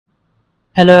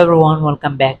Hello everyone,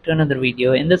 welcome back to another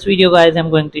video. In this video guys, I'm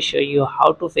going to show you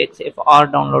how to fix if our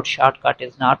download shortcut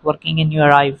is not working in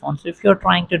your iPhone. So if you're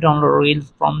trying to download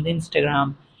reels from the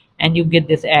Instagram and you get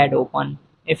this ad open,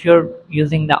 if you're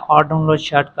using the R download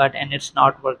shortcut and it's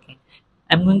not working,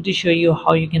 I'm going to show you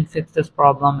how you can fix this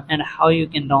problem and how you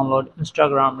can download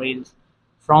Instagram reels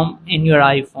from in your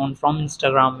iPhone from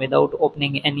Instagram without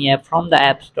opening any app from the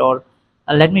App Store.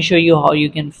 Let me show you how you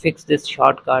can fix this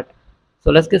shortcut. So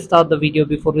let's get start the video.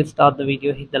 Before we start the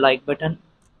video, hit the like button.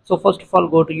 So first of all,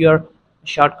 go to your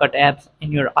shortcut apps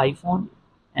in your iPhone,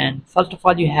 and first of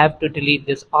all you have to delete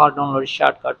this R download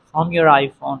shortcut from your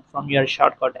iPhone from your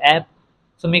shortcut app.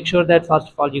 So make sure that first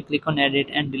of all you click on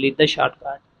edit and delete the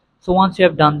shortcut. So once you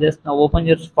have done this, now open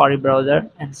your Safari browser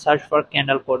and search for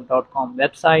candlecode.com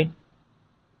website.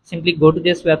 Simply go to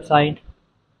this website,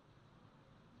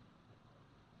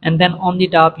 and then on the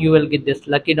top you will get this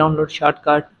lucky download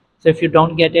shortcut. So if you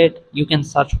don't get it, you can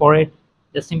search for it.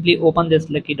 Just simply open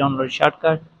this lucky download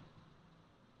shortcut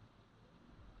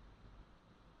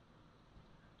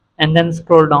and then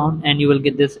scroll down and you will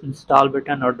get this install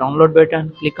button or download button.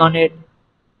 Click on it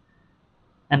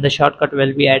and the shortcut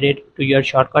will be added to your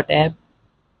shortcut app.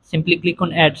 Simply click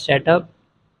on add setup,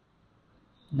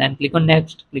 then click on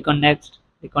next, click on next,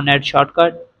 click on add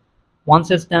shortcut. Once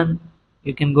it's done,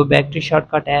 you can go back to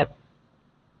shortcut app.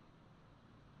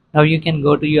 Now you can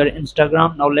go to your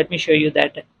Instagram. Now let me show you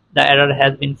that the error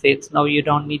has been fixed. Now you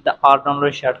don't need the R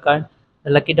download shortcut. The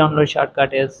lucky download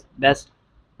shortcut is best.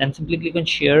 Then simply click on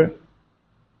share.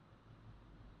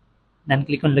 Then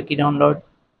click on lucky download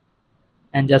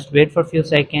and just wait for a few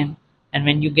seconds. And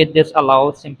when you get this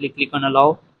allow, simply click on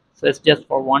allow. So it's just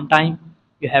for one time.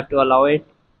 You have to allow it.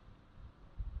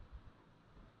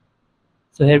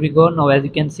 So here we go. Now as you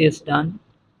can see, it's done.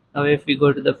 Now if we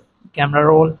go to the camera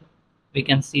roll, we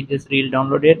can see this reel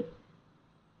downloaded.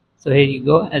 So here you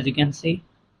go. As you can see,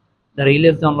 the reel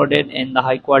is downloaded in the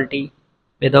high quality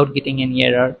without getting any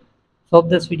error. So hope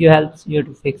this video helps you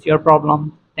to fix your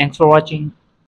problem. Thanks for watching.